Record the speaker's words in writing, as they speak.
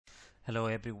Hello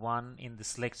everyone. In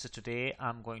this lecture today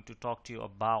I'm going to talk to you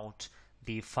about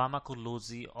the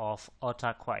pharmacology of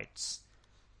Autacoids.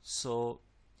 So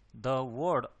the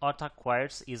word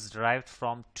Autacoids is derived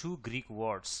from two Greek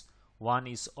words. One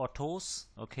is autos,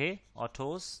 okay,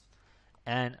 autos,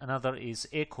 and another is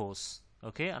echos,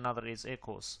 okay, another is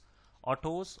echos.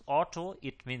 Autos, auto,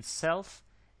 it means self,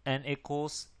 and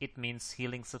echos, it means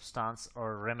healing substance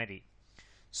or remedy.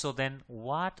 So then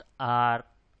what are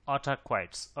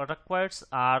Autacoids? Autacoids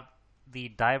are the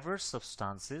diverse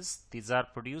substances. These are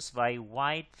produced by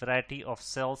wide variety of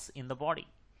cells in the body,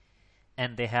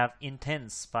 and they have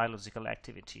intense biological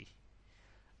activity.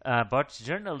 But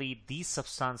generally, these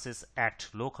substances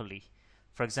act locally.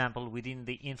 For example, within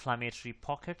the inflammatory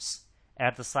pockets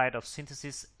at the site of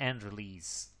synthesis and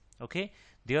release. Okay,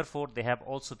 therefore, they have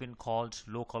also been called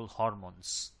local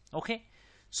hormones. Okay,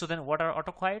 so then what are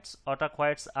Autacoids?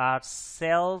 Autacoids are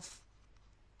self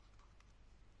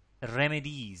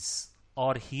remedies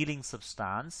or healing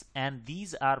substance, and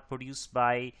these are produced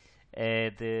by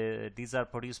wide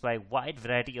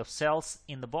variety of cells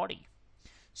in the body.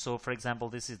 So for example,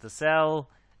 this is the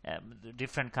cell,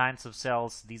 different kinds of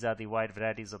cells. These are the wide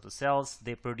varieties of the cells.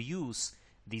 They produce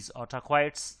these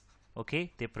Autacoids.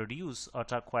 Okay, they produce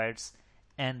Autacoids,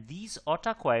 and these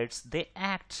Autacoids, they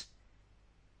act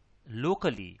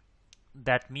locally.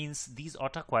 That means these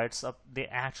Autacoids they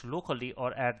act locally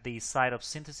or at the site of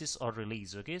synthesis or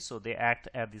release. Okay, so they act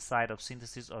at the site of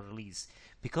synthesis or release.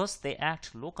 Because they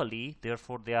act locally,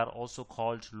 therefore they are also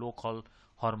called local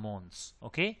hormones.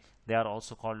 Okay, they are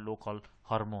also called local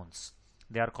hormones.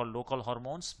 They are called local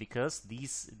hormones because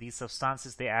these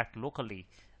substances, they act locally.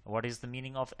 What is the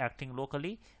meaning of acting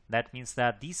locally? That means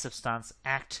that these substances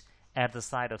act at the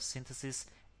site of synthesis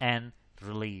and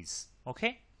release.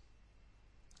 Okay,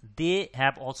 they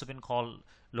have also been called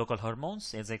local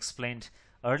hormones, as I explained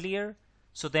earlier.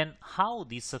 So then how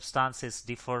these substances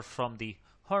differ from the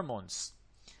hormones?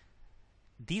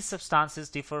 These substances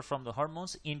differ from the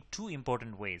hormones in two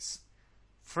important ways.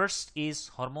 First is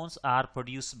hormones are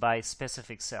produced by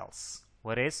specific cells,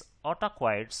 whereas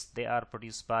Autacoids, they are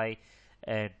produced by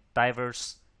a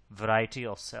diverse variety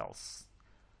of cells.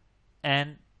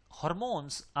 And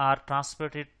hormones are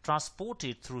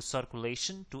transported through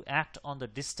circulation to act on the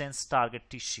distant target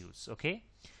tissues. Okay,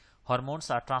 hormones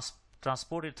are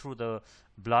transported through the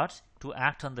blood to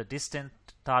act on the distant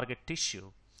target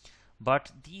tissue,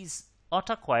 but these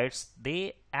Autacoids,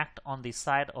 they act on the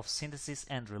side of synthesis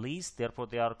and release. Therefore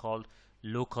they are called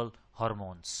local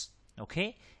hormones.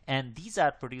 Okay, and these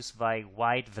are produced by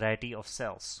wide variety of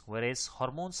cells, whereas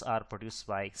hormones are produced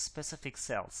by specific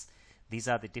cells. These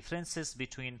are the differences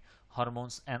between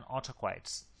hormones and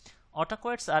Autacoids.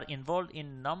 Autacoids are involved in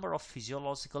a number of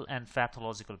physiological and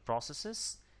pathological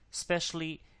processes,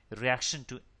 especially reaction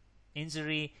to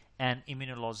injury and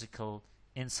immunological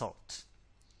insult.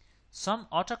 Some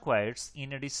Autacoids,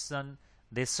 in addition,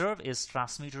 they serve as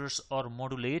transmitters or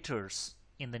modulators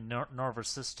in the nervous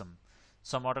system.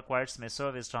 Some Autacoids may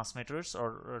serve as transmitters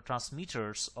or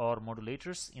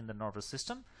modulators in the nervous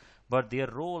system, but their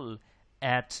role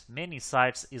at many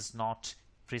sites is not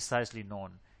precisely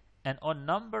known, and a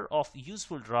number of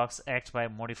useful drugs act by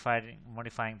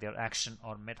modifying their action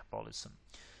or metabolism.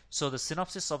 So the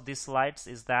synopsis of these slides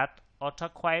is that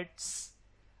Autacoids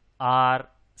are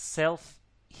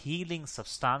self-healing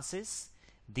substances.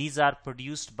 These are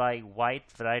produced by wide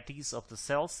varieties of the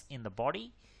cells in the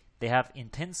body. They have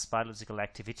intense biological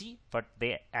activity, but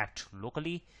they act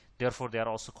locally. Therefore they are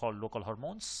also called local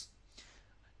hormones.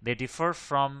 They differ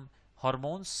from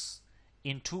hormones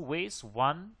in two ways.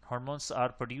 One, hormones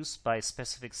are produced by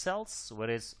specific cells,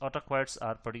 whereas Autacoids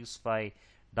are produced by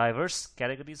diverse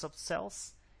categories of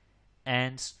cells.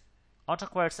 And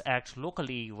Autacoids act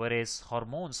locally, whereas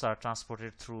hormones are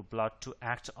transported through blood to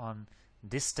act on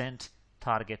distant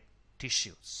target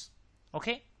tissues.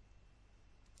 Okay,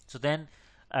 so then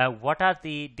what are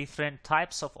the different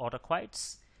types of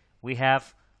Autacoids? We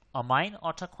have amine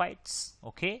Autacoids.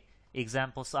 Okay,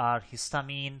 examples are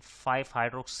histamine,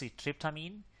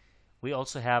 5-hydroxytryptamine. We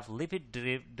also have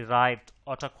lipid-derived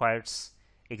Autacoids.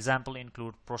 Example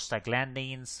include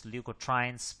prostaglandins,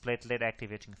 leukotrienes, platelet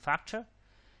activating factor.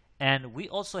 And we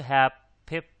also have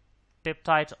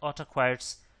peptide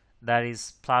Autacoids, that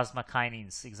is plasma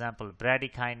kinins. Example,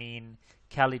 bradykinin,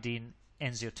 calidin,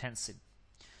 angiotensin.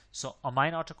 So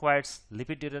amine Autacoids,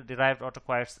 lipid-derived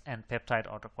Autacoids, and peptide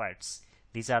Autacoids.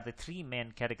 These are the three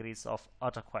main categories of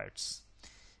Autacoids.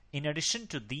 In addition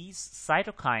to these,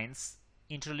 cytokines,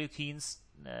 interleukins,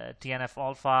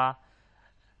 TNF-alpha,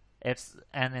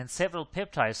 and several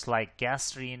peptides like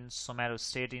gastrin,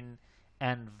 somatostatin,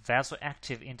 and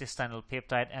vasoactive intestinal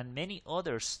peptide, and many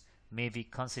others may be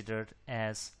considered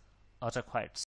as Autacoids.